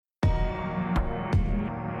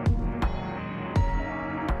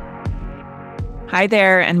Hi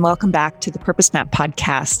there, and welcome back to the Purpose Map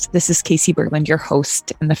podcast. This is Casey Berland, your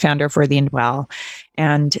host and the founder of Worthy and Well.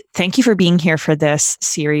 And thank you for being here for this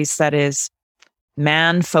series that is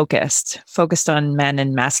focused on men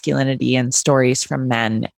and masculinity and stories from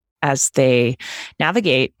men as they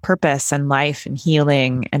navigate purpose and life and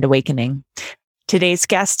healing and awakening. Today's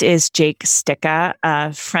guest is Jake Stika,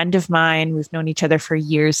 a friend of mine. We've known each other for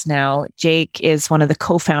years now. Jake is one of the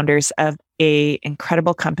co-founders of an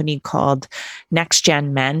incredible company called Next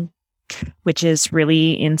Gen Men, which is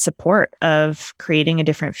really in support of creating a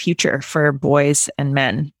different future for boys and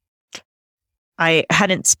men. I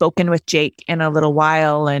hadn't spoken with Jake in a little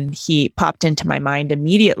while, and he popped into my mind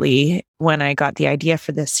immediately when I got the idea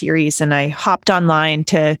for this series. And I hopped online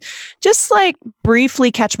to just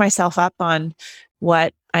briefly catch myself up on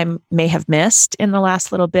what I may have missed in the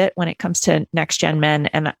last little bit when it comes to Next Gen Men.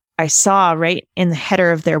 And I saw right in the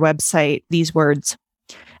header of their website these words: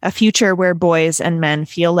 a future where boys and men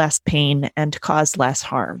feel less pain and cause less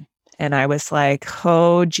harm. And I was like,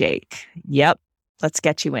 oh, Jake, yep, let's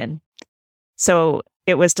get you in. So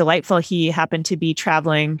it was delightful. He happened to be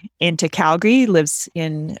traveling into Calgary, lives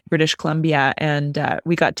in British Columbia, and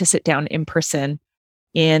we got to sit down in person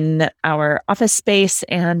in our office space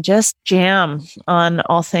and just jam on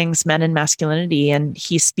all things men and masculinity. And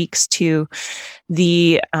he speaks to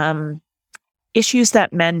the issues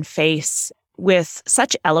that men face with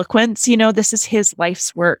such eloquence. You know, this is his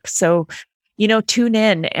life's work. So, tune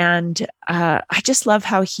in. And I just love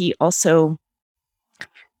how he also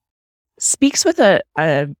speaks with a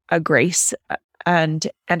grace and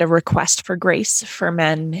a request for grace for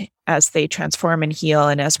men as they transform and heal,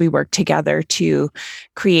 and as we work together to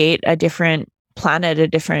create a different planet, a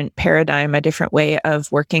different paradigm, a different way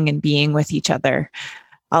of working and being with each other.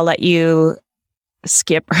 I'll let you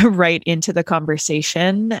skip right into the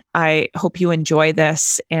conversation. I hope you enjoy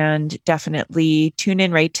this, and definitely tune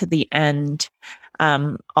in right to the end.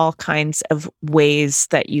 All kinds of ways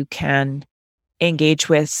that you can engage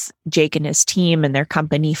with Jake and his team and their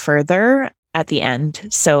company further at the end.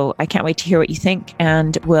 So I can't wait to hear what you think,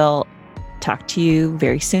 and we'll talk to you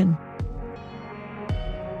very soon.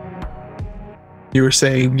 You were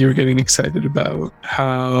saying you were getting excited about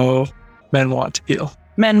how men want to heal.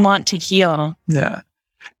 Men want to heal. Yeah.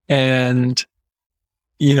 And,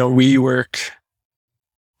 we work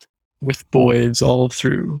with boys all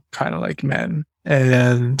through kind of like men.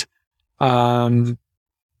 And,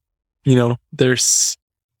 there's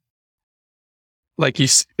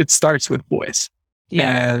it starts with boys.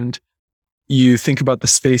 Yeah. And you think about the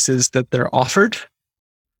spaces that they're offered,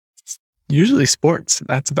 usually sports.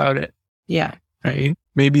 That's about it. Yeah. Right?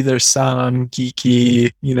 Maybe there's some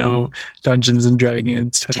geeky, Dungeons and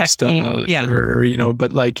Dragons type stuff. Yeah. Or,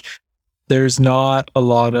 but there's not a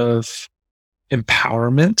lot of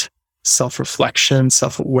empowerment, self-reflection,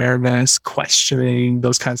 self-awareness, questioning,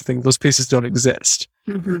 those kinds of things. Those spaces don't exist.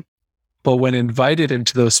 Mm-hmm. But when invited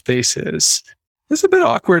into those spaces, it's a bit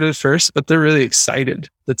awkward at first, but they're really excited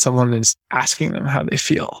that someone is asking them how they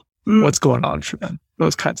feel, what's going on for them,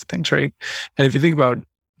 those kinds of things, right? And if you think about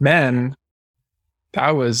men,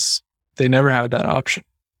 they never had that option.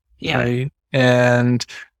 Yeah. Right? And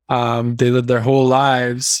they lived their whole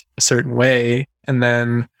lives a certain way. And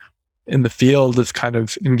then in the field of kind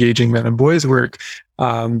of engaging men and boys work,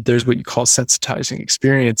 there's what you call sensitizing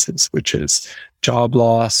experiences, which is job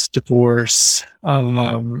loss, divorce,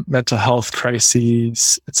 mental health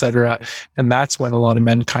crises, etc. And that's when a lot of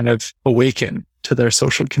men kind of awaken to their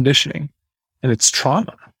social conditioning, and it's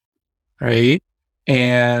trauma, right?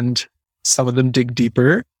 And some of them dig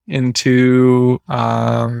deeper into,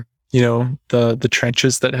 the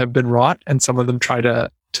trenches that have been wrought, and some of them try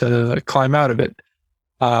to climb out of it.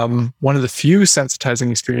 One of the few sensitizing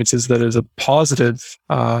experiences that is a positive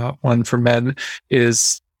one for men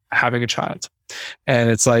is having a child. And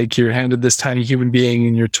it's like you're handed this tiny human being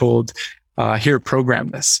and you're told, here, program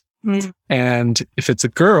this. Mm. And if it's a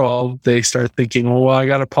girl, they start thinking, well, I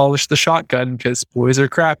got to polish the shotgun because boys are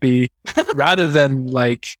crappy, rather than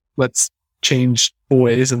let's change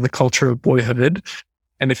boys and the culture of boyhood.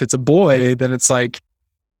 And if it's a boy, then it's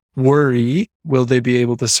worry, will they be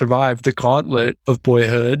able to survive the gauntlet of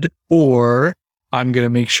boyhood, or I'm going to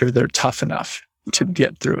make sure they're tough enough to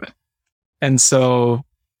get through it. And so,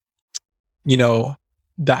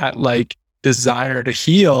 that desire to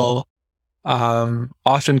heal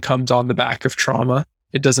often comes on the back of trauma.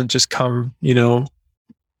 It doesn't just come,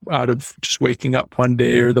 out of just waking up one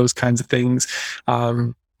day or those kinds of things.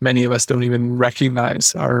 Many of us don't even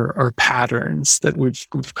recognize our patterns that we've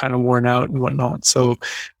kind of worn out and whatnot. So,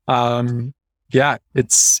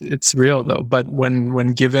 it's real though. But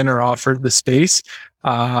when given or offered the space,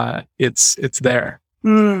 it's there.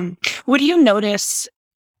 What do you notice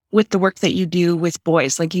with the work that you do with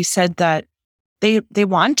boys? Like you said that they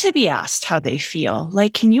want to be asked how they feel.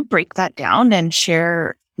 Like, can you break that down and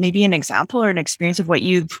share maybe an example or an experience of what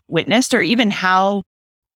you've witnessed, or even how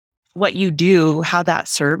what you do, how that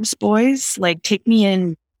serves boys? Like, take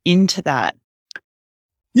me into that.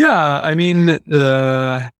 Yeah, I mean, it's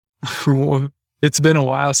been a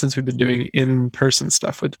while since we've been doing in-person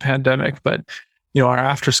stuff with the pandemic, but our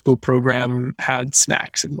after-school program had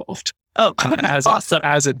snacks involved. Oh, awesome.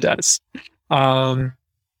 As it does.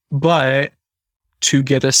 But to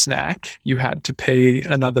get a snack, you had to pay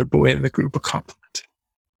another boy in the group a compliment.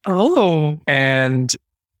 Oh. And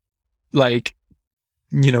like,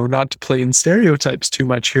 not to play in stereotypes too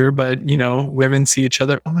much here, but, women see each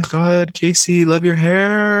other. Oh my God, Casey, love your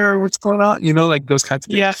hair. What's going on? Like those kinds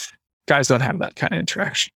of things. Yeah. Guys don't have that kind of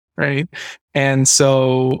interaction. Right. And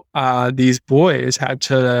so these boys had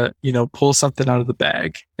to, pull something out of the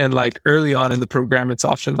bag. And like early on in the program, it's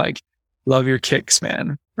often like, love your kicks,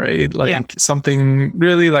 man. Right. Like something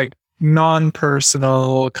really like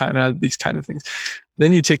non-personal, kind of these kind of things.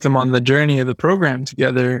 Then you take them on the journey of the program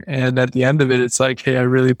together. And at the end of it, it's like, hey, I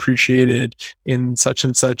really appreciated in such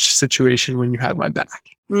and such situation when you had my back.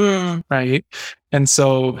 Right. And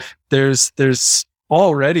so there's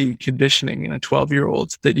already conditioning in a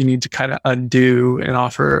 12-year-old that you need to kind of undo and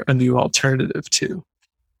offer a new alternative to.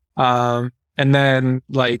 And then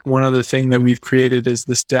like one other thing that we've created is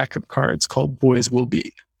this deck of cards called Boys Will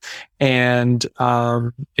Be. And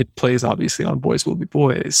it plays obviously on boys will be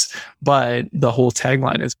boys, but the whole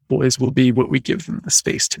tagline is boys will be what we give them the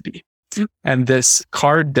space to be. And this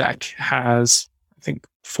card deck has, I think,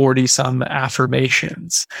 40 some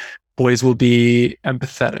affirmations. Boys will be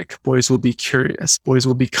empathetic. Boys will be curious. Boys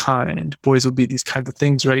will be kind. Boys will be these kinds of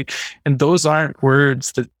things, right? And those aren't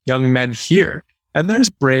words that young men hear. And there's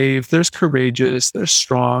brave, there's courageous, there's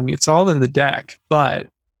strong. It's all in the deck. But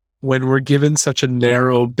when we're given such a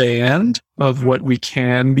narrow band of what we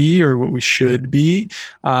can be or what we should be,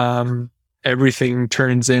 everything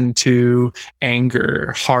turns into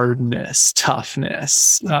anger, hardness,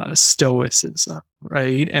 toughness, stoicism,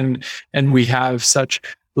 right? And we have such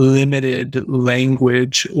limited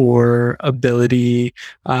language or ability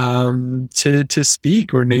to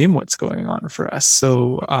speak or name what's going on for us.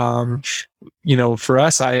 So, for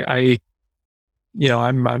us, I'm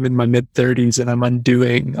in my mid-30s and I'm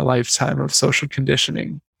undoing a lifetime of social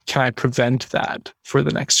conditioning. Can I prevent that for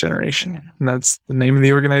the next generation? And that's the name of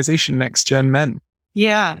the organization, Next Gen Men.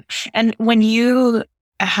 Yeah. And when you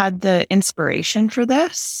had the inspiration for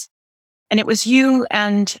this, and it was you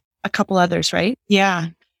and a couple others, right? Yeah.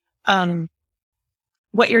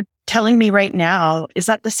 What you're telling me right now, is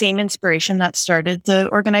that the same inspiration that started the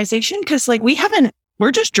organization? Because like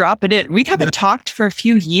we're just dropping it. We haven't talked for a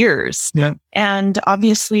few years. Yeah. And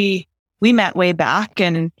obviously we met way back.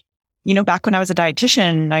 And, back when I was a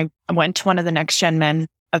dietitian, I went to one of the Next Gen Men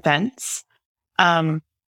events. And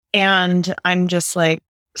I'm just like,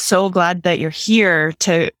 so glad that you're here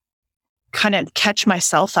to kind of catch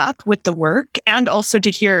myself up with the work, and also to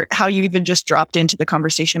hear how you even just dropped into the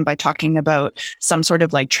conversation by talking about some sort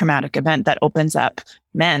of like traumatic event that opens up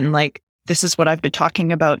men. Like, this is what I've been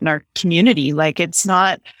talking about in our community. Like, it's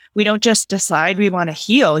not, we don't just decide we want to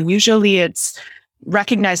heal. Usually it's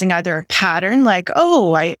recognizing either a pattern, like,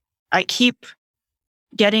 oh, I keep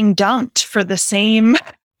getting dumped for the same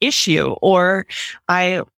issue, or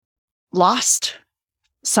I lost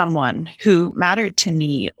someone who mattered to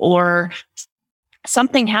me, or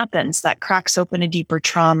something happens that cracks open a deeper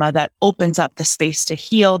trauma that opens up the space to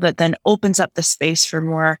heal, that then opens up the space for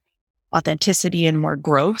more authenticity and more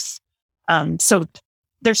growth. So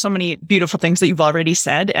there's so many beautiful things that you've already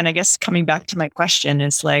said. And I guess coming back to my question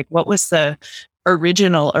is like, what was the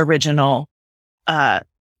original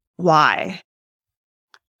why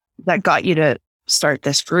that got you to start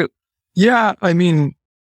this group? Yeah, I mean,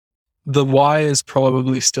 the why is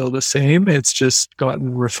probably still the same. It's just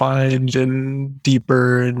gotten refined and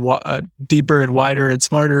deeper and wider and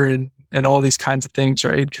smarter and all these kinds of things,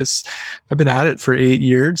 right? Because I've been at it for 8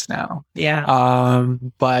 years now. Yeah.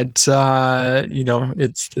 But it's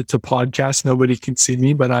a podcast. Nobody can see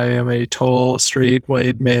me, but I am a tall, straight,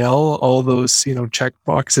 white male. All those, check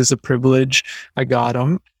boxes of privilege, I got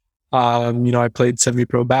them. I played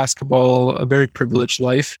semi-pro basketball, a very privileged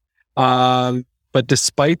life. But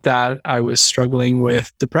despite that, I was struggling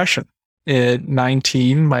with depression. At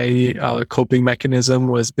 19, my coping mechanism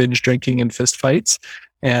was binge drinking and fist fights.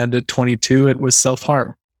 And at 22, it was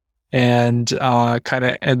self-harm. and kind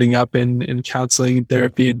of ending up in counseling and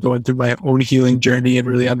therapy and going through my own healing journey and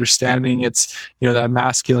really understanding it's, that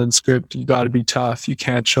masculine script, you got to be tough, you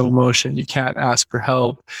can't show emotion, you can't ask for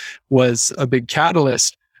help, was a big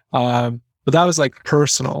catalyst. But that was like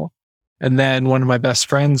personal. And then one of my best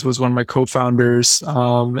friends was one of my co-founders.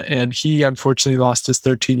 And he unfortunately lost his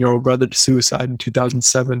 13-year-old brother to suicide in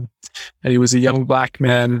 2007. And he was a young Black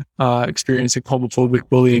man experiencing homophobic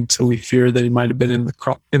bullying. So we fear that he might have been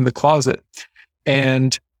in the closet.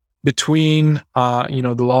 And between,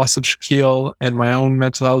 the loss of Shaquille and my own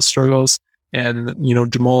mental health struggles and,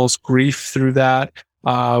 Jamal's grief through that,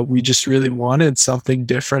 we just really wanted something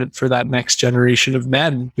different for that next generation of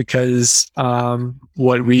men because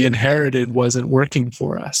what we inherited wasn't working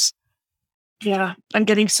for us. Yeah, I'm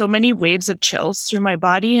getting so many waves of chills through my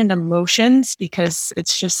body and emotions because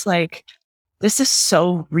it's just like, this is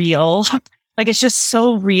so real. Like, it's just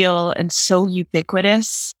so real and so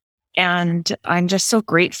ubiquitous. And I'm just so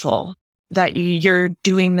grateful that you're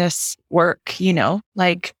doing this work,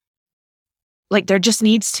 like there just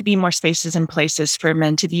needs to be more spaces and places for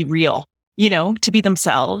men to be real, to be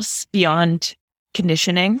themselves beyond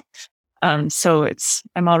conditioning. So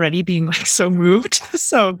I'm already being like so moved.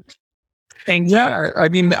 So thank you. Yeah, I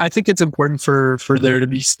mean, I think it's important for there to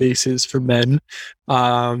be spaces for men.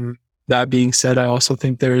 That being said, I also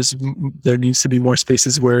think there needs to be more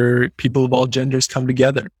spaces where people of all genders come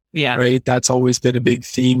together. Yeah. Right. That's always been a big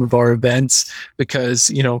theme of our events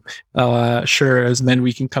because, sure, as men,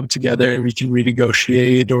 we can come together and we can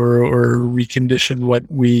renegotiate or recondition what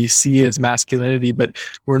we see as masculinity, but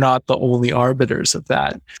we're not the only arbiters of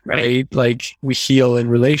that. Right. Like, we heal in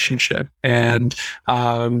relationship, and,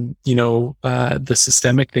 the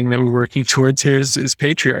systemic thing that we're working towards here is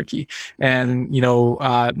patriarchy, and,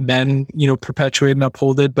 men, perpetuate and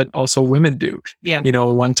uphold it, but also women do. Yeah.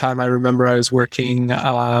 One time I remember I was working,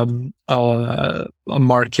 a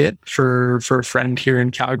market for a friend here in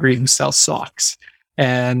Calgary who sells socks,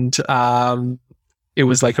 and it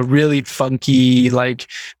was like a really funky, like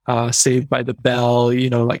Saved by the Bell,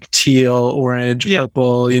 like teal, orange,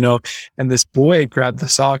 purple, and this boy grabbed the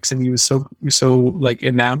socks and he was so like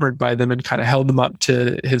enamored by them and kind of held them up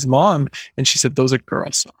to his mom, and she said, "Those are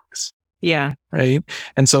girl socks." Yeah. Right.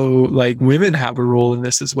 And so, like, women have a role in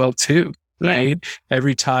this as well too. Right.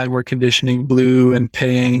 Every time we're conditioning blue and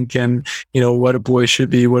pink and, what a boy should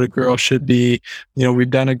be, what a girl should be. We've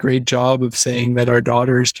done a great job of saying that our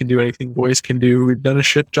daughters can do anything boys can do. We've done a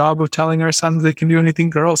shit job of telling our sons they can do anything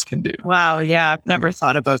girls can do. Wow. Yeah. I've never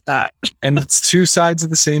thought about that. And it's two sides of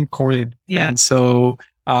the same coin. Yeah. And so,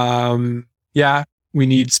 we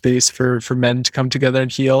need space for men to come together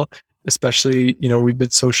and heal. Especially, we've been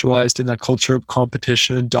socialized in a culture of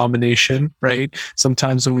competition and domination, right?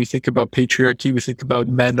 Sometimes when we think about patriarchy, we think about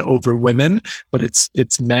men over women, but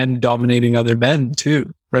it's men dominating other men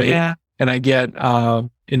too, right? Yeah. And I get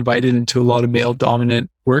invited into a lot of male dominant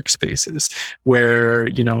workspaces where,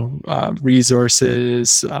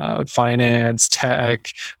 resources, finance,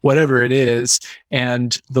 tech, whatever it is.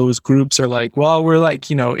 And those groups are like, well, we're like,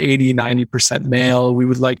 80, 90% male. We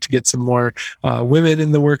would like to get some more women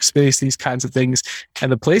in the workspace, these kinds of things.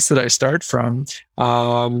 And the place that I start from,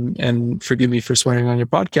 and forgive me for swearing on your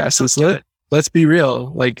podcast, is let's be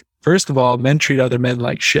real. Like, first of all, men treat other men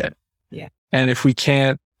like shit. Yeah. And if we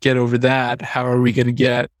can't get over that, how are we going to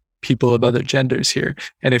get people of other genders here?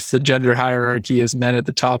 And if the gender hierarchy is men at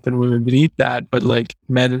the top and women beneath that, but like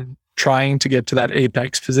men trying to get to that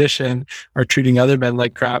apex position are treating other men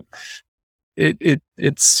like crap,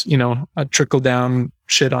 it's a trickle down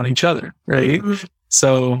shit on each other, right? Mm-hmm.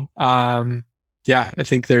 So I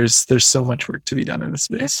think there's so much work to be done in this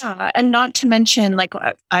space. Yeah. And not to mention, like,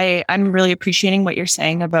 I'm really appreciating what you're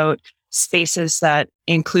saying about spaces that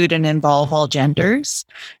include and involve all genders.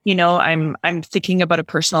 I'm thinking about a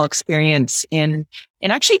personal experience in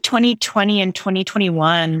actually 2020 and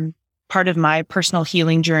 2021. Part of my personal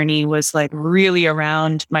healing journey was like really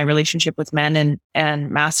around my relationship with men and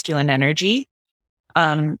masculine energy.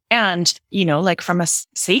 And, like from a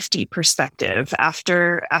safety perspective,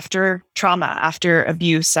 after trauma, after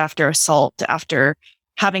abuse, after assault, after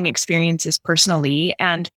having experiences personally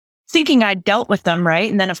and thinking I'd dealt with them, right?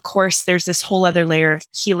 And then, of course, there's this whole other layer of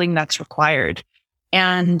healing that's required.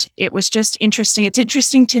 And it was just interesting. It's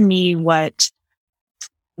interesting to me what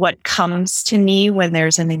comes to me when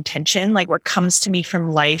there's an intention, like what comes to me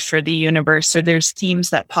from life or the universe, or there's themes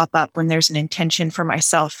that pop up when there's an intention for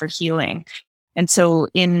myself for healing. And so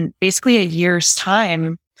in basically a year's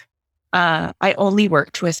time, I only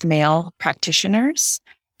worked with male practitioners.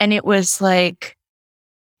 And it was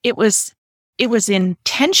it was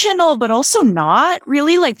intentional, but also not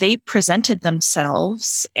really. Like they presented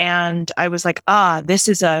themselves. And I was like, this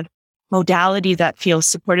is a modality that feels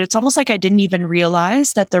supported. It's almost like I didn't even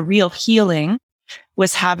realize that the real healing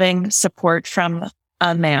was having support from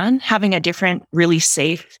a man, having a different, really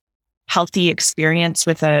safe, healthy experience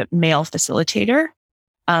with a male facilitator,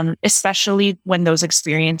 especially when those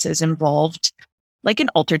experiences involved like an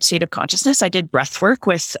altered state of consciousness. I did breath work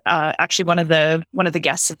with actually one of the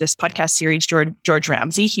guests of this podcast series, George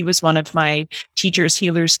Ramsey. He was one of my teachers,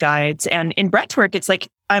 healers, guides. And in breath work, it's like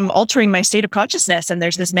I'm altering my state of consciousness, and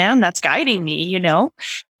there's this man that's guiding me, you know.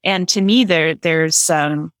 And to me, there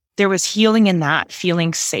was healing in that,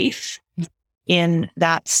 feeling safe in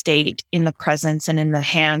that state, in the presence and in the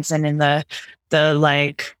hands and in the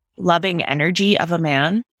like loving energy of a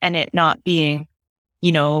man, and it not being,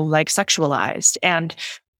 you know, like sexualized. And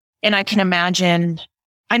I can imagine,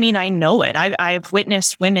 I mean, I know it. I've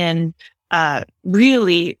witnessed women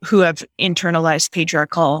really who have internalized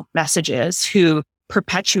patriarchal messages, who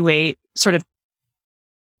perpetuate sort of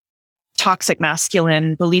toxic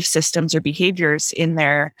masculine belief systems or behaviors in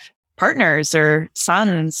their partners or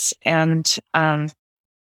sons. And and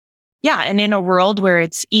in a world where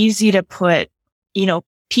it's easy to put, you know,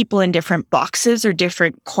 people in different boxes or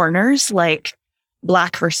different corners, like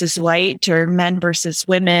Black versus white, or men versus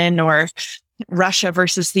women, or Russia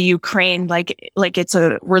versus the Ukraine,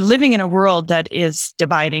 we're living in a world that is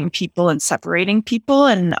dividing people and separating people.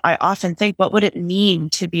 And I often think, what would it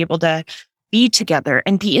mean to be able to be together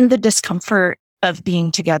and be in the discomfort of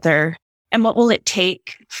being together? And what will it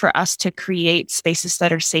take for us to create spaces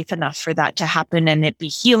that are safe enough for that to happen, and it be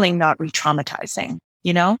healing, not re-traumatizing,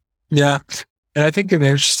 you know? Yeah. And I think an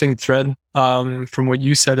interesting thread from what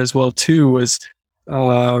you said as well too was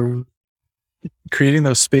creating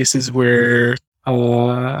those spaces where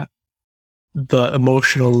the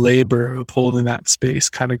emotional labor of holding that space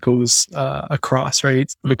kind of goes across,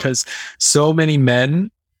 right? Because so many men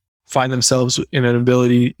find themselves in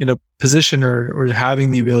a position or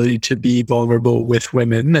having the ability to be vulnerable with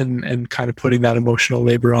women and kind of putting that emotional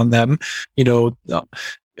labor on them, you know,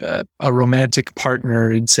 a romantic partner,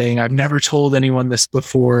 and saying, I've never told anyone this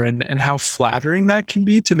before, and how flattering that can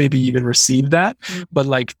be to maybe even receive that. But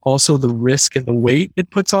like also the risk and the weight it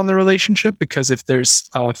puts on the relationship, because if there's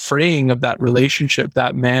a fraying of that relationship,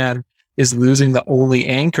 that man is losing the only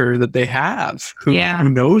anchor that they have, who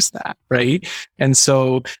knows that, right? And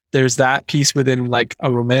so there's that piece within like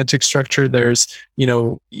a romantic structure. There's, you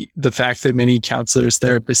know, the fact that many counselors,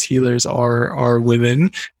 therapists, healers are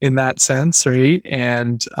women in that sense, right?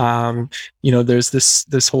 And you know, there's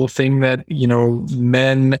this whole thing that, you know,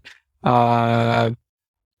 men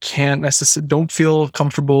don't feel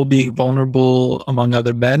comfortable being vulnerable among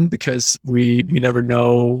other men, because we never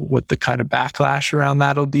know what the kind of backlash around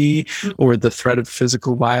that'll be, or the threat of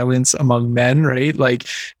physical violence among men, right? Like,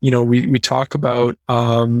 you know, we talk about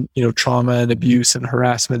you know, trauma and abuse and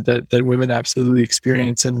harassment that women absolutely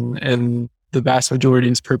experience, and the vast majority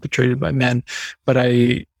is perpetrated by men. But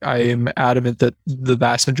I am adamant that the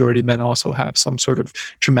vast majority of men also have some sort of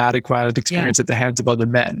traumatic violent experience at the hands of other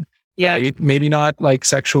men. Yeah. Right? Maybe not like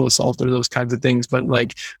sexual assault or those kinds of things, but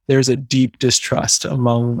like there's a deep distrust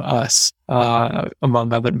among us,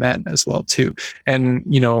 among other men as well too. And,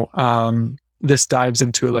 you know, this dives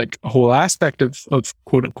into like a whole aspect of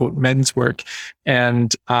quote unquote men's work.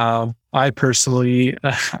 And, I personally,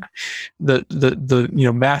 the you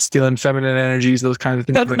know, masculine, feminine energies, those kinds of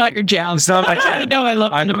things. That's not your jam. It's not my jam. No, I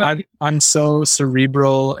love it. I'm so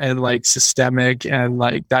cerebral and like systemic, and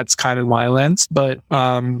like that's kind of my lens. But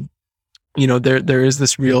you know, there is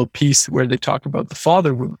this real piece where they talk about the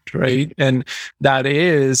father wound, right? And that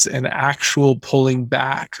is an actual pulling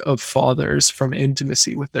back of fathers from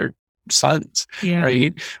intimacy with their sons,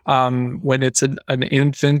 right? When it's an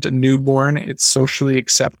infant, a newborn, it's socially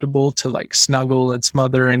acceptable to like snuggle and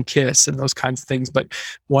smother and kiss and those kinds of things. But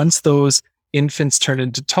once those infants turn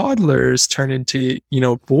into toddlers, turn into, you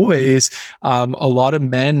know, boys, a lot of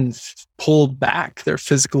men pull back their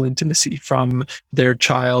physical intimacy from their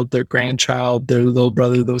child, their grandchild, their little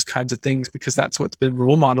brother, those kinds of things, because that's what's been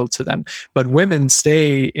role modeled to them. But women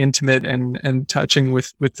stay intimate and touching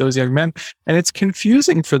with those young men. And it's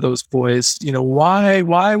confusing for those boys. You know,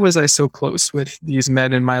 why was I so close with these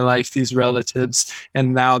men in my life, these relatives,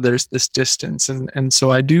 and now there's this distance? And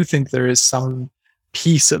so I do think there is some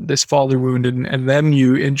piece of this father wound, and then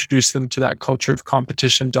you introduce them to that culture of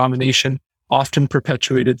competition, domination, often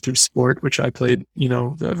perpetuated through sport, which I played, you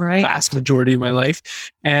know, the vast majority of my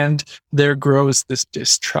life. And there grows this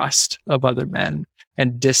distrust of other men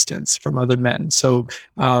and distance from other men. So,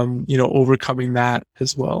 you know, overcoming that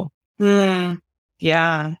as well.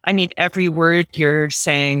 Yeah. I mean, every word you're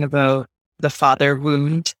saying about the father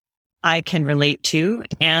wound, I can relate to.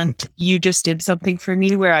 And you just did something for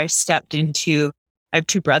me where I have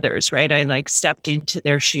two brothers, right? I like stepped into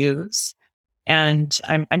their shoes. And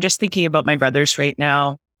I'm just thinking about my brothers right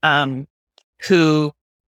now, who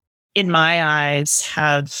in my eyes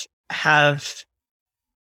have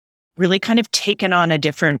really kind of taken on a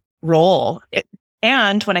different role.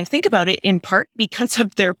 And when I think about it, in part because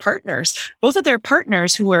of their partners, both of their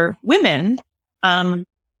partners who were women, um,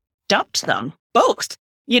 dumped them both,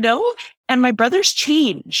 you know, and my brothers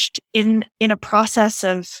changed in a process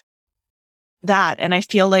of that. And I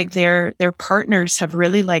feel like their partners have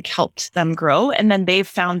really like helped them grow. And then they've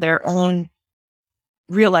found their own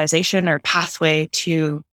realization or pathway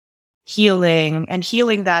to healing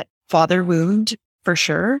that father wound for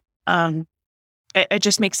sure. It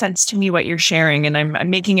just makes sense to me what you're sharing, and I'm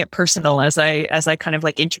making it personal as I kind of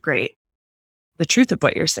like integrate the truth of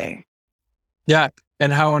what you're saying. Yeah.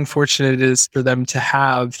 And how unfortunate it is for them to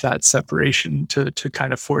have that separation to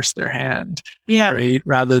kind of force their hand. Yeah. Right.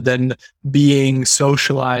 Rather than being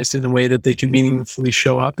socialized in a way that they can meaningfully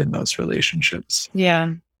show up in those relationships.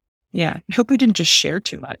 Yeah. Yeah. I hope we didn't just share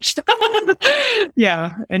too much.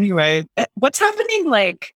 Yeah. Anyway, what's happening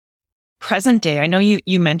like present day? I know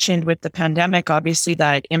you mentioned with the pandemic, obviously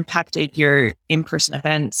that impacted your in-person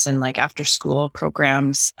events and like after school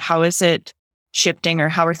programs. How is it shifting, or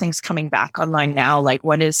how are things coming back online now? Like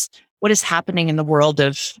what is happening in the world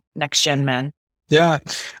of next gen men? Yeah.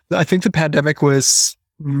 I think the pandemic was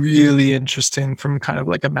really interesting from kind of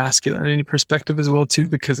like a masculinity perspective as well too,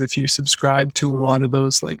 because if you subscribe to a lot of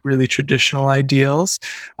those like really traditional ideals,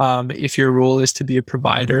 if your role is to be a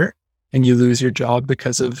provider and you lose your job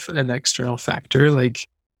because of an external factor, like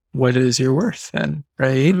what is your worth then,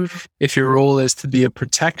 right? Mm-hmm. If your role is to be a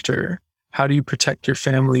protector, how do you protect your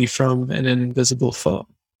family from an invisible foe,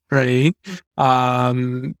 right?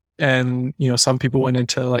 And, you know, some people went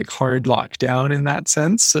into like hard lockdown in that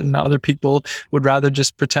sense, and other people would rather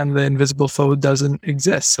just pretend the invisible foe doesn't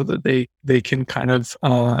exist so that they can kind of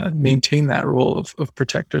maintain that role of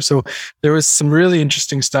protector. So there was some really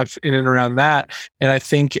interesting stuff in and around that. And I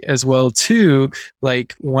think as well too,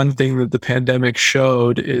 like one thing that the pandemic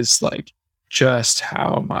showed is like just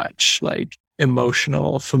how much like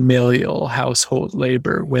emotional, familial household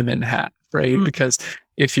labor women have, right? Mm-hmm. Because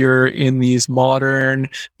if you're in these modern,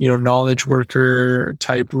 you know, knowledge worker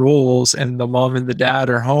type roles and the mom and the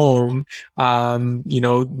dad are home, you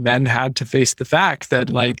know, men had to face the fact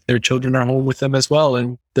that like their children are home with them as well.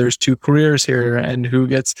 And there's two careers here, and who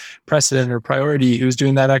gets precedent or priority, who's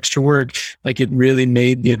doing that extra work. Like it really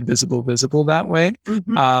made the invisible visible that way.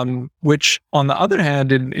 Mm-hmm. Which on the other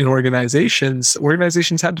hand, in organizations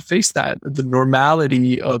had to face that, the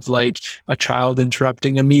normality of like a child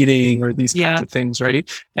interrupting a meeting or these kinds of things, right?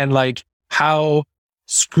 And like how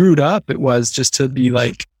screwed up it was just to be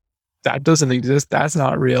like, that doesn't exist. That's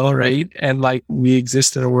not real, right? And like we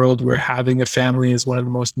exist in a world where having a family is one of the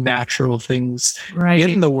most natural things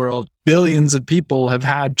in the world. Billions of people have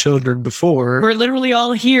had children before. We're literally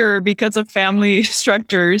all here because of family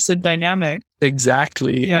structures and dynamics.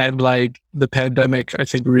 Exactly. Yeah. And like the pandemic, I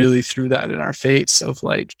think really threw that in our face of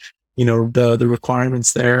like, you know, the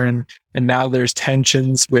requirements there. And now there's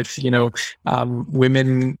tensions with, you know,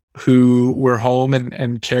 women who were home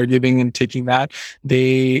and caregiving and taking that,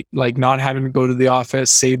 they like not having to go to the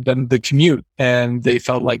office saved them the commute, and they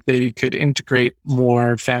felt like they could integrate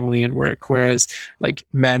more family and work. Whereas like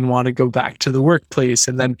men want to go back to the workplace.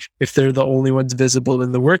 And then if they're the only ones visible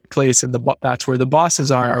in the workplace and that's where the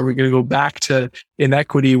bosses are we going to go back to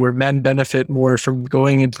inequity where men benefit more from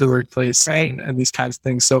going into the workplace, right? And these kinds of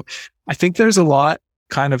things. So I think there's a lot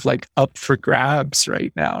kind of like up for grabs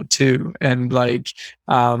right now too. And like,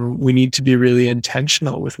 we need to be really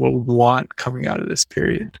intentional with what we want coming out of this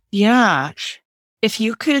period. Yeah. If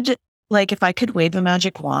you could, like, if I could wave a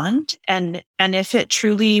magic wand and if it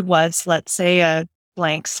truly was, let's say, a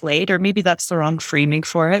blank slate, or maybe that's the wrong framing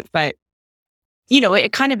for it, but you know,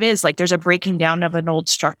 it kind of is like there's a breaking down of an old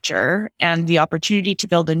structure and the opportunity to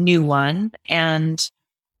build a new one. And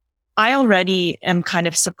I already am kind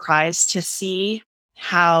of surprised to see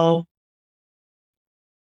how,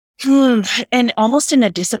 and almost in a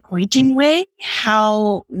disappointing way,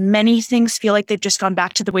 how many things feel like they've just gone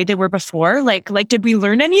back to the way they were before. Like, did we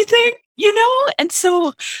learn anything? You know? And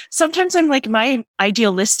so sometimes I'm like, am I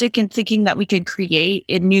idealistic in thinking that we could create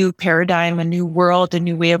a new paradigm, a new world, a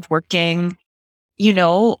new way of working, you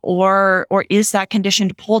know, or is that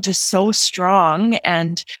conditioned pull just so strong?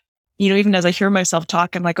 And, you know, even as I hear myself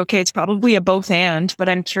talk, I'm like, okay, it's probably a both and, but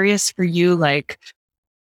I'm curious for you, like,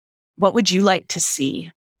 what would you like to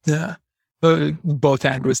see? Yeah. both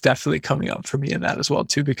and was definitely coming up for me in that as well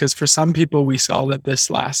too, because for some people we saw that this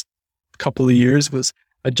last couple of years was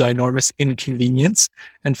a ginormous inconvenience,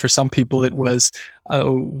 and for some people it was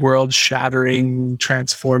a world-shattering,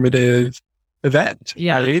 transformative event.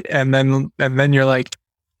 Yeah. Right? And then you're like,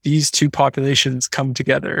 these two populations come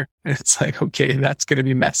together, and it's like, okay, that's going to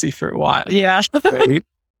be messy for a while. Yeah. Right?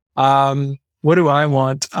 What do I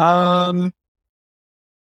want? I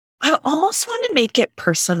almost want to make it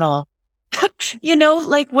personal.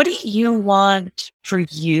 Like, what do you want for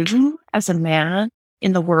you as a man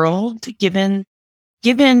in the world, given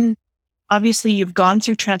obviously you've gone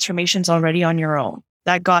through transformations already on your own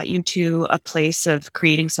that got you to a place of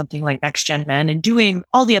creating something like Next Gen Men and doing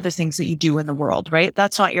all the other things that you do in the world, right?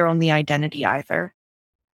 That's not your only identity either.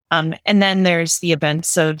 And then there's the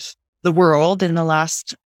events of the world in the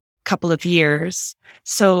last couple of years.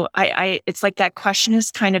 So it's like that question is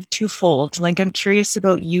kind of twofold. Like, I'm curious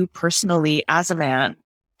about you personally as a man,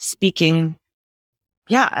 speaking,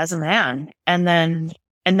 as a man, and then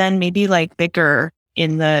maybe like bigger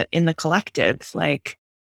in the collective, like.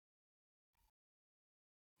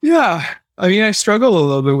 Yeah. I mean, I struggle a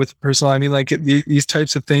little bit with personal. I mean, like these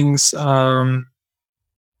types of things,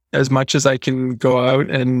 as much as I can go out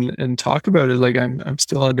and talk about it, like I'm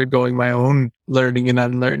still undergoing my own learning and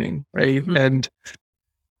unlearning, right? Mm-hmm. And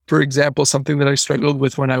for example, something that I struggled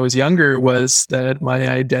with when I was younger was that my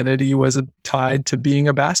identity was tied to being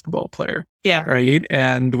a basketball player. Yeah. Right.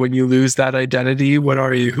 And when you lose that identity, what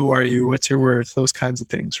are you? Who are you? What's your worth? Those kinds of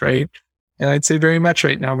things, right? And I'd say very much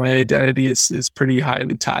right now, my identity is pretty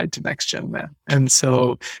highly tied to Next Gen Men. And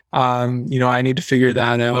so, I need to figure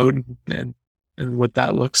that out and what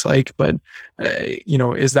that looks like. But,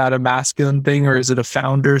 is that a masculine thing or is it a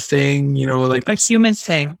founder thing? Like a human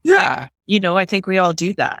thing. Yeah. I think we all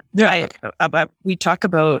do that. Yeah. We talk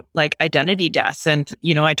about like identity death and,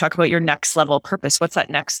 I talk about your next level purpose. What's that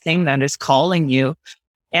next thing that is calling you?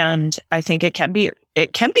 And I think it can be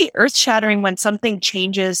earth shattering when something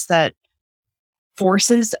changes that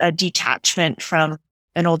forces a detachment from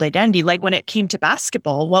an old identity. Like when it came to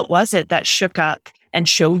basketball, what was it that shook up and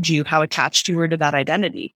showed you how attached you were to that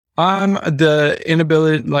identity? The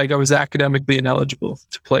inability, like I was academically ineligible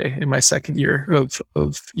to play in my second year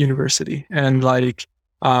of university, and like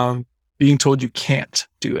being told you can't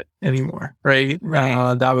do it anymore, right?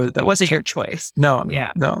 That wasn't your choice. No.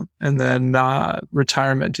 And then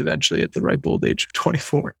retirement eventually at the ripe old age of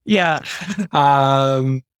 24. Yeah.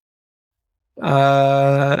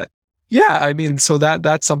 Yeah, I mean, so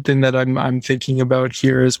that's something that I'm thinking about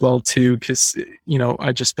here as well too, because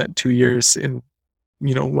I just spent 2 years in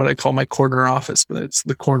what I call my corner office, but it's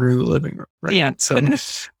the corner of the living room, right? Yeah. So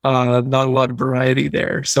not a lot of variety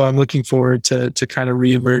there. So I'm looking forward to kind of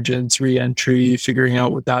reemergence, reentry, figuring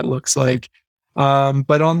out what that looks like.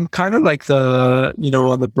 But on kind of like the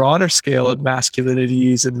on the broader scale of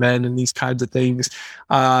masculinities and men and these kinds of things,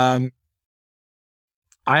 I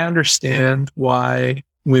understand why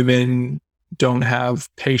women don't have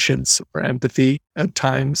patience or empathy at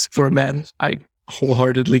times for men. I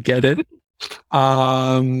wholeheartedly get it.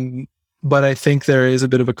 But I think there is a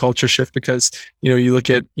bit of a culture shift because, you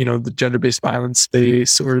look at, the gender-based violence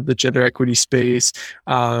space or the gender equity space,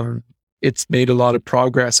 it's made a lot of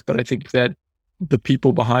progress, but I think that the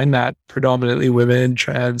people behind that, predominantly women,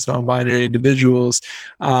 trans, non-binary individuals,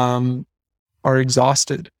 are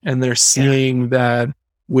exhausted, and they're seeing that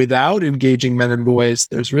without engaging men and boys,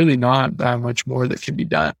 there's really not that much more that can be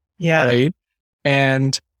done. Yeah. Right.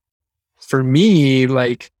 And for me,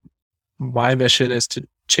 like, my mission is to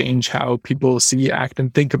change how people see, act,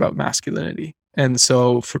 and think about masculinity. And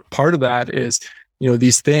so for part of that is,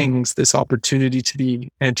 these things, this opportunity to be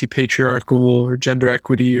anti-patriarchal or gender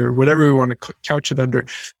equity or whatever we want to couch it under,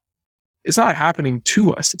 it's not happening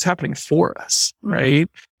to us, it's happening for us, right?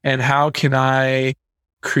 And how can I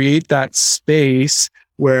create that space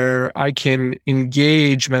where I can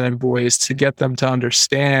engage men and boys to get them to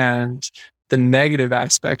understand the negative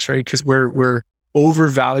aspects, right? Because we're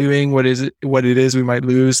overvaluing what it is we might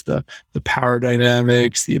lose, the power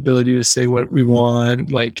dynamics, the ability to say what we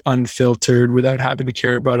want, like unfiltered without having to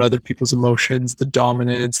care about other people's emotions, the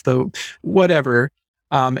dominance, the whatever.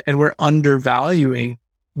 And we're undervaluing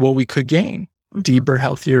what we could gain: deeper,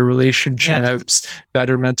 healthier relationships,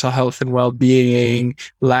 better mental health and well-being,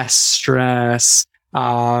 less stress,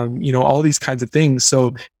 all these kinds of things.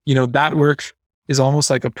 So, that work is almost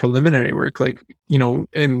like a preliminary work. Like,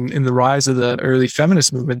 in the rise of the early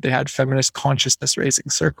feminist movement, they had feminist consciousness raising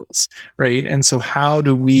circles, right? And so how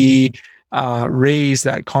do we raise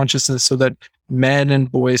that consciousness so that men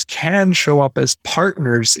and boys can show up as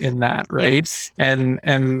partners in that, right? Yes.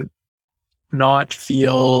 And not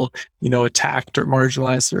feel, attacked or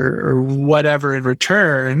marginalized or whatever in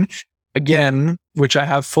return. Again, which I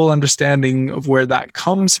have full understanding of where that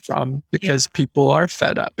comes from, because people are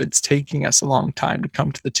fed up. It's taking us a long time to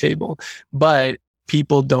come to the table, but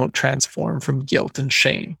people don't transform from guilt and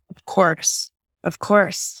shame. Of course.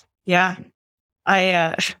 Yeah.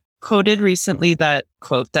 I quoted recently that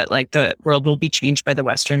quote that like the world will be changed by the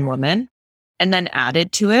Western woman, and then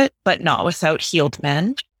added to it, but not without healed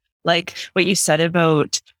men. Like what you said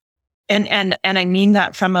about, and I mean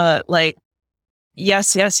that from a like,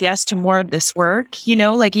 yes to more of this work,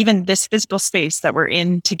 like even this physical space that we're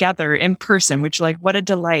in together in person, which like, what a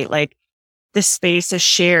delight. Like this space is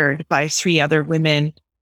shared by 3 other women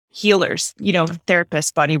healers,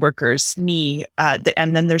 therapists, body workers, me,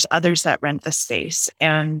 and then there's others that rent the space.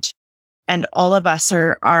 And all of us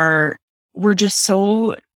we're just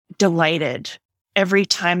so delighted every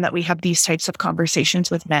time that we have these types of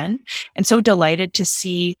conversations with men, and so delighted to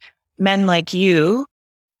see men like you,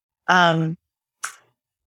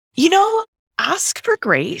 ask for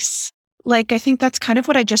grace. Like, I think that's kind of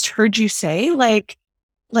what I just heard you say. Like,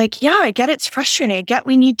 yeah, I get it's frustrating. I get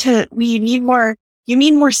we need more, you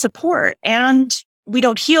need more support, and we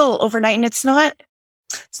don't heal overnight, and it's not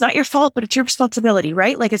your fault, but it's your responsibility,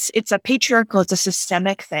 right? Like it's a patriarchal, it's a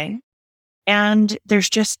systemic thing. And there's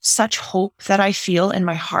just such hope that I feel in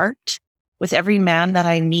my heart with every man that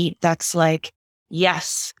I meet that's like,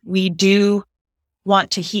 yes, we do want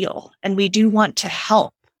to heal and we do want to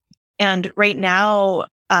help. And right now,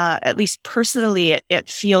 at least personally, it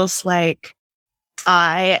feels like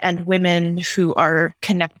I and women who are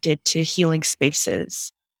connected to healing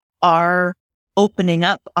spaces are opening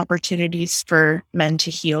up opportunities for men to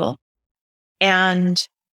heal. And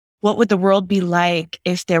what would the world be like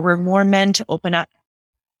if there were more men to open up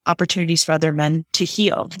opportunities for other men to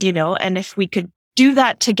heal, and if we could do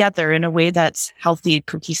that together in a way that's healthy and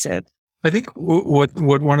cohesive. I think what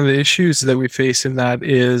one of the issues that we face in that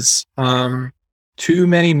is too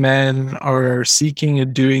many men are seeking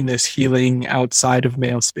and doing this healing outside of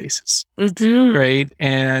male spaces, right?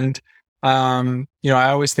 And I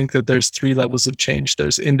always think that there's 3 levels of change.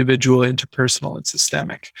 There's individual, interpersonal, and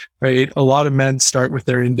systemic, right? A lot of men start with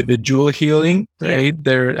their individual healing, right?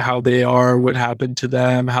 Their how they are, what happened to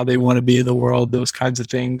them, how they want to be in the world, those kinds of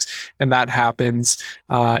things. And that happens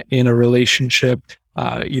in a relationship,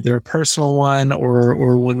 either a personal one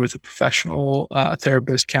or one with a professional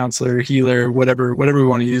therapist, counselor, healer, whatever we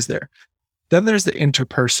want to use there. Then there's the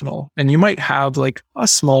interpersonal, and you might have like a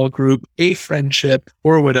small group, a friendship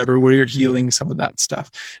or whatever, where you're healing some of that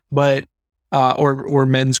stuff, but, or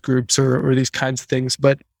men's groups or these kinds of things.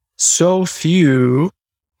 But so few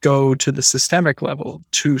go to the systemic level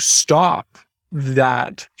to stop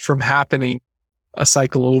that from happening a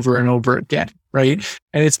cycle over and over again. Right.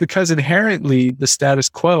 And it's because inherently the status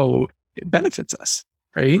quo, it benefits us.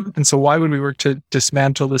 Right. And so why would we work to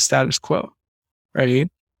dismantle the status quo? Right.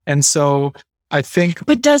 And so I think...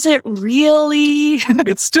 But does it really?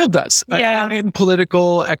 It still does. Yeah. In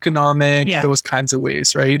political, economic, those kinds of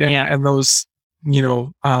ways, right? And those, there's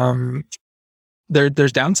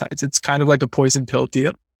downsides. It's kind of like a poison pill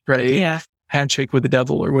deal, right? Yeah. Handshake with the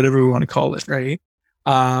devil or whatever we want to call it, right?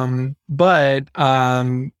 But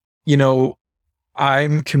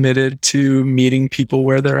I'm committed to meeting people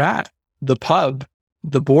where they're at. The pub,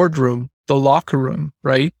 the boardroom, the locker room,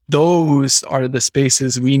 right? Those are the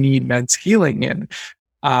spaces we need men's healing in.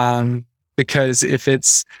 Because if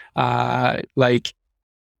it's in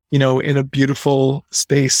a beautiful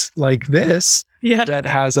space like this, that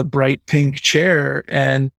has a bright pink chair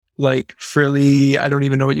and like frilly, I don't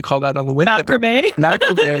even know what you call that on the window. Macrame.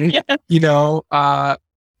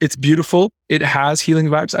 It's beautiful. It has healing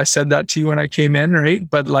vibes. I said that to you when I came in, right?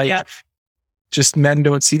 But just men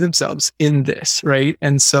don't see themselves in this, right?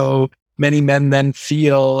 And so many men then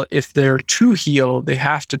feel if they're to heal, they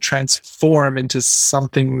have to transform into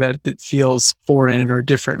something that feels foreign or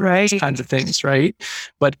different, right? These kinds of things, right?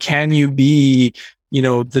 But can you be,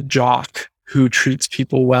 the jock who treats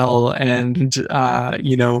people well and,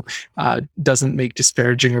 doesn't make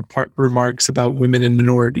disparaging remarks about women and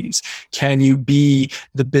minorities? Can you be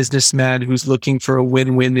the businessman who's looking for a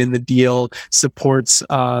win-win in the deal, supports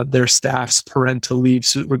their staff's parental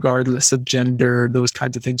leaves regardless of gender, those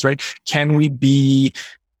kinds of things, right? Can we be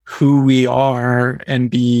who we are and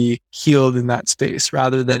be healed in that space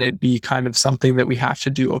rather than it be kind of something that we have to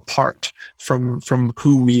do apart from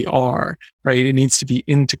who we are, right? It needs to be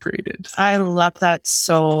integrated. I love that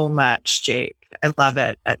so much, Jake. I love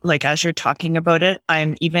it. Like, as you're talking about it,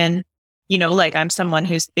 I'm even, I'm someone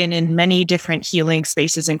who's been in many different healing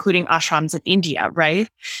spaces, including ashrams in India, right?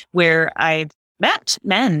 Where I've met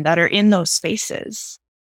men that are in those spaces.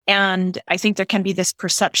 And I think there can be this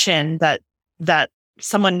perception that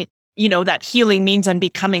someone, that healing means I'm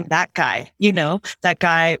becoming that guy, that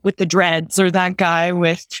guy with the dreads, or that guy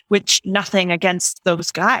with, which nothing against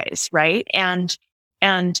those guys. Right. And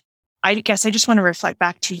I guess I just want to reflect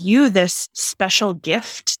back to you, this special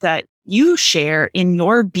gift that you share in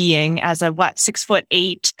your being as a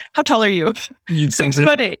 6'8". How tall are you?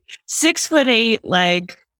 6'8". 6'8",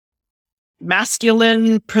 like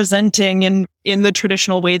masculine presenting in the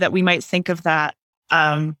traditional way that we might think of that.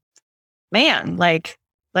 Man, like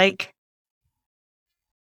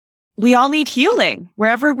we all need healing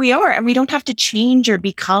wherever we are, and we don't have to change or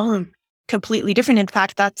become completely different. In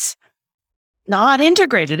fact, that's not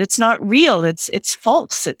integrated. It's not real. It's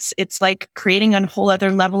false. It's like creating a whole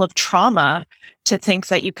other level of trauma to think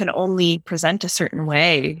that you can only present a certain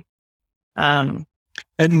way. And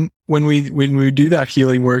when we do that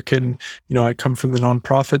healing work, and I come from the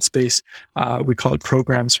nonprofit space, we call it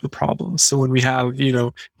programs for problems. So when we have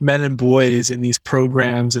men and boys in these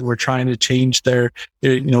programs, and we're trying to change their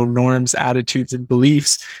norms, attitudes, and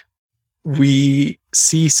beliefs, we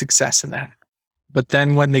see success in that. But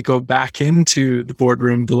then when they go back into the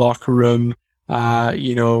boardroom, the locker room,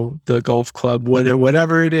 the golf club,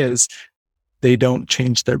 whatever it is, they don't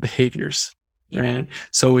change their behaviors. Right.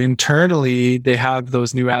 So internally, they have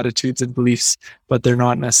those new attitudes and beliefs, but they're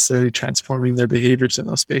not necessarily transforming their behaviors in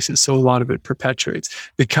those spaces. So a lot of it perpetuates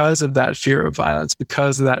because of that fear of violence,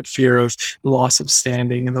 because of that fear of loss of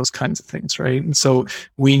standing and those kinds of things. Right. And so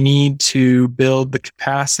we need to build the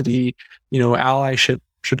capacity. Allyship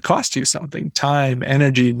should cost you something: time,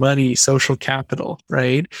 energy, money, social capital.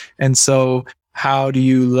 Right. And so how do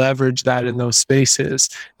you leverage that in those spaces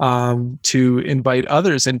to invite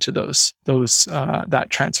others into that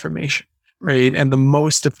transformation, right? And the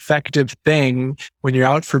most effective thing when you're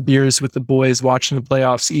out for beers with the boys, watching the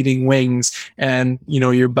playoffs, eating wings, and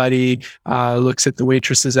your buddy looks at the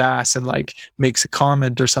waitress's ass and like makes a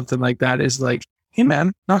comment or something like that, is like, "Hey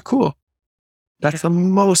man, not cool." That's the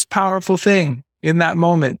most powerful thing in that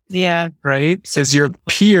moment. Yeah. Right? As your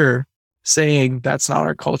peer saying, "That's not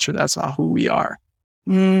our culture. That's not who we are."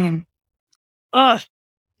 Oh,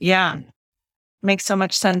 yeah. Makes so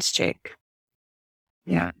much sense, Jake.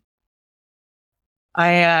 Yeah.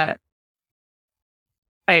 I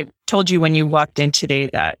told you when you walked in today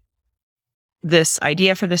that this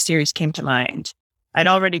idea for the series came to mind. I'd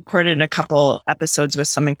already recorded a couple episodes with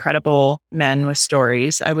some incredible men with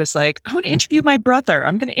stories. I was like, I want to interview my brother.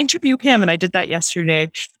 I'm going to interview him. And I did that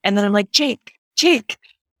yesterday. And then I'm like, Jake.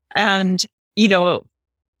 And,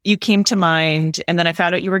 you came to mind, and then I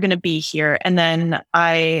found out you were going to be here. And then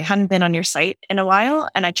I hadn't been on your site in a while,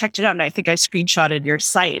 and I checked it out, and I think I screenshotted your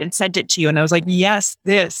site and sent it to you. And I was like, yes,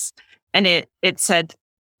 this. And it said,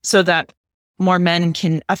 so that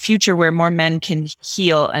a future where more men can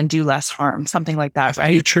heal and do less harm, something like that. A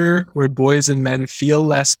future where boys and men feel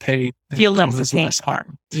less pain, less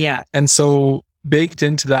harm. Yeah. And so baked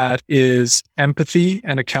into that is empathy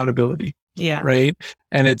and accountability. Yeah. Right.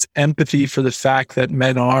 And it's empathy for the fact that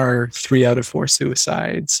men are 3 out of 4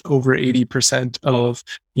 suicides, over 80% of,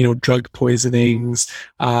 drug poisonings,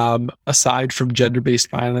 aside from gender-based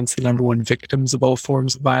violence, the number one victims of all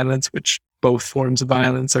forms of violence, which both forms of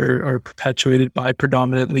violence are perpetuated by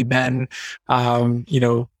predominantly men,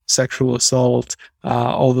 sexual assault,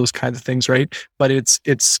 all those kinds of things, right? But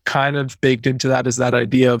it's kind of baked into that is that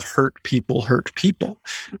idea of hurt people.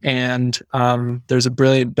 And there's a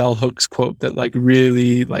brilliant bell hooks quote that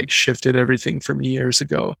really shifted everything for me years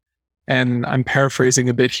ago. And I'm paraphrasing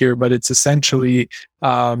a bit here, but it's essentially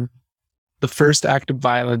the first act of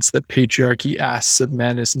violence that patriarchy asks of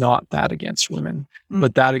men is not that against women,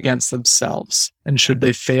 but that against themselves. And should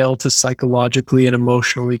they fail to psychologically and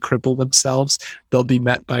emotionally cripple themselves, they'll be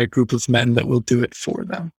met by a group of men that will do it for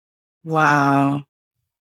them. Wow.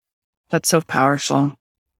 That's so powerful.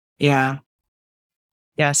 Yeah.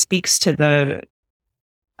 Yeah. Speaks to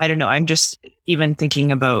I don't know. I'm just even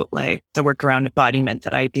thinking about the work around embodiment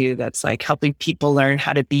that I do. That's helping people learn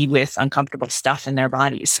how to be with uncomfortable stuff in their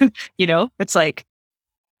bodies. It's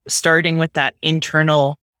starting with that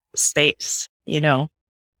internal space,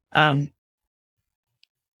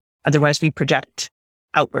 otherwise we project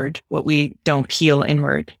outward what we don't heal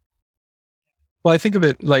inward. Well, I think of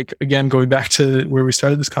it again, going back to where we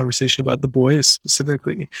started this conversation about the boys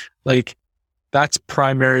specifically, that's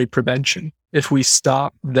primary prevention. If we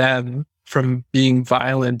stop them from being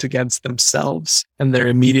violent against themselves and their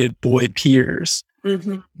immediate boy peers,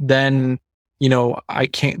 then,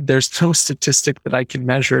 there's no statistic that I can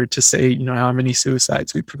measure to say, how many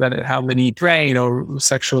suicides we prevented, how many, Right.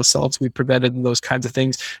 sexual assaults we prevented and those kinds of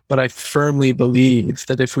things. But I firmly believe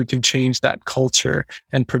that if we can change that culture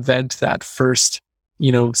and prevent that first,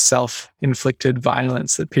 self-inflicted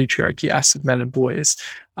violence that patriarchy asks of men and boys,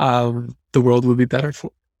 the world will be better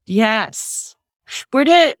for. Yes. Where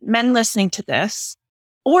do men listening to this,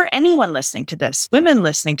 or anyone listening to this, women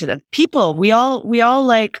listening to this, people, we all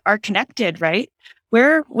like are connected, right?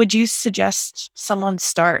 Where would you suggest someone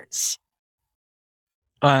starts?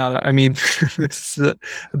 This is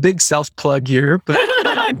a big self-plug here, but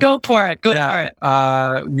Go for it. Go for it.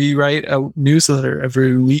 We write a newsletter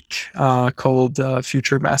every week called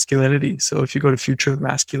Future Masculinity. So if you go to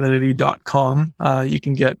futuremasculinity.com, you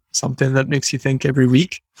can get something that makes you think every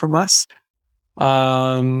week from us.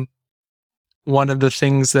 One of the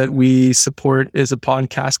things that we support is a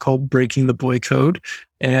podcast called Breaking the Boy Code.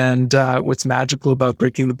 And what's magical about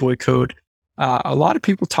Breaking the Boy Code, a lot of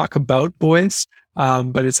people talk about boys,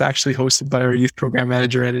 but it's actually hosted by our youth program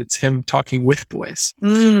manager, and it's him talking with boys,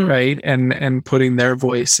 right? And putting their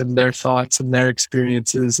voice and their thoughts and their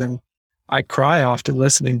experiences. And I cry often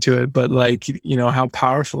listening to it, but how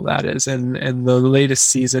powerful that is. And the latest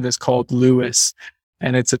season is called Lewis.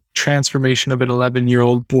 And it's a transformation of an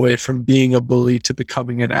 11-year-old boy from being a bully to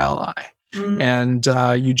becoming an ally. And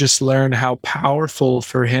you just learn how powerful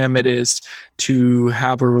for him it is to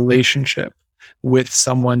have a relationship with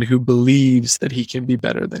someone who believes that he can be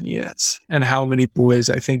better than he is. And how many boys,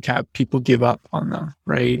 I think, have people give up on them,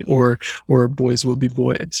 right? Or boys will be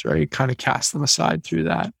boys, right? Kind of cast them aside through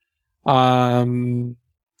that. The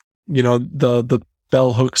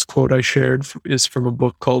bell hooks quote I shared is from a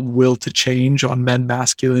book called Will to Change on Men,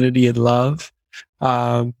 Masculinity, and Love.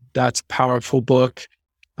 That's a powerful book.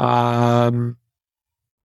 Where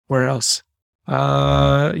else?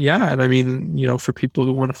 And for people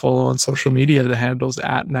who want to follow on social media, the handle's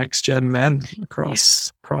 @NextGenMen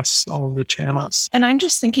across all of the channels. And I'm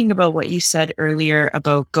just thinking about what you said earlier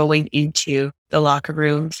about going into the locker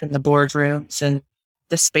rooms and the boardrooms and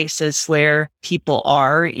the spaces where people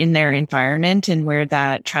are in their environment and where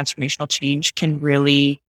that transformational change can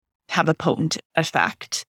really have a potent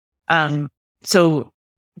effect. So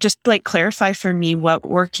just clarify for me what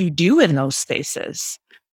work you do in those spaces.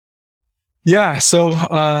 Yeah. So,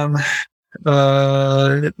 where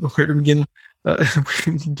to begin? We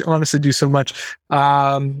can honestly do so much.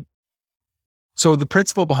 So the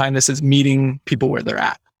principle behind this is meeting people where they're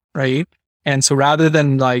at, right? And so rather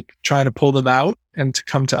than trying to pull them out and to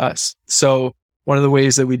come to us. So one of the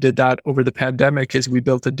ways that we did that over the pandemic is we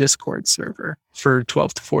built a Discord server for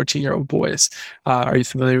 12 to 14-year-old boys. Are you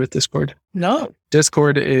familiar with Discord? No.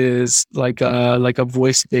 Discord is like a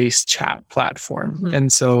voice-based chat platform. Mm-hmm.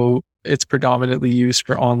 And so it's predominantly used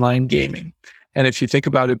for online gaming. And if you think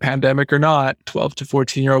about it, pandemic or not, 12 to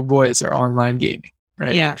 14-year-old boys are online gaming,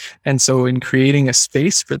 right? Yeah. And so in creating a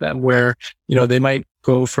space for them where, they might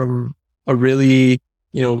go from a really,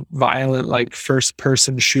 violent, first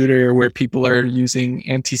person shooter where people are using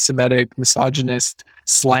anti-Semitic, misogynist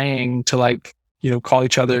slang to call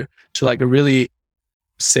each other, to a really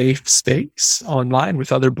safe space online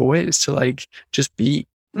with other boys to just be,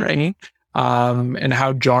 right? And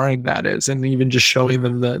how jarring that is. And even just showing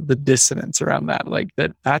them the dissonance around that,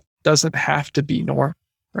 that doesn't have to be norm,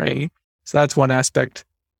 right? So that's one aspect.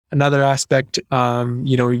 Another aspect,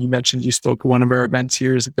 you mentioned you spoke at one of our events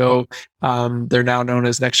years ago. They're now known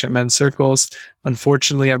as Next Gen Men's Circles.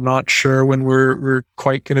 Unfortunately, I'm not sure when we're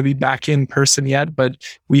quite going to be back in person yet, but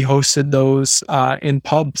we hosted those in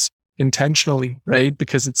pubs intentionally, right?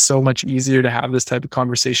 Because it's so much easier to have this type of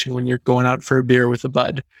conversation when you're going out for a beer with a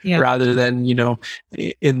bud, rather than,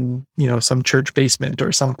 in, some church basement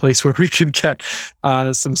or some place where we could get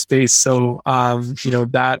some space. So,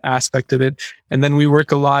 that aspect of it. And then we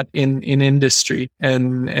work a lot in industry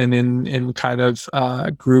and in kind of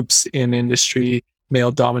groups in industry, male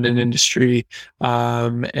dominant industry,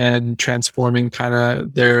 and transforming kind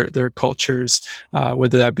of their cultures,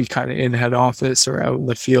 whether that be kind of in head office or out in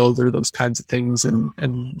the field or those kinds of things,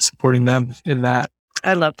 and supporting them in that.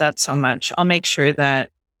 I love that so much. I'll make sure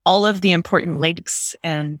that all of the important links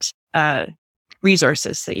and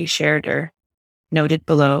resources that you shared are noted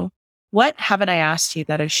below. What haven't I asked you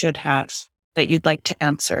that I should have that you'd like to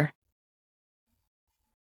answer?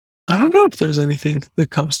 I don't know if there's anything that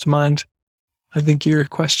comes to mind. I think your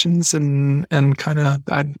questions and kind of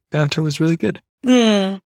banter was really good.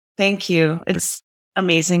 Thank you. It's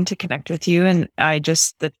amazing to connect with you. And I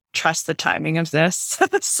just trust the timing of this.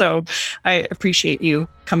 So I appreciate you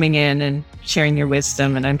coming in and sharing your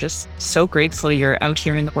wisdom. And I'm just so grateful you're out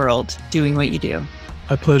here in the world doing what you do.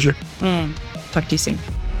 My pleasure. Talk to you soon.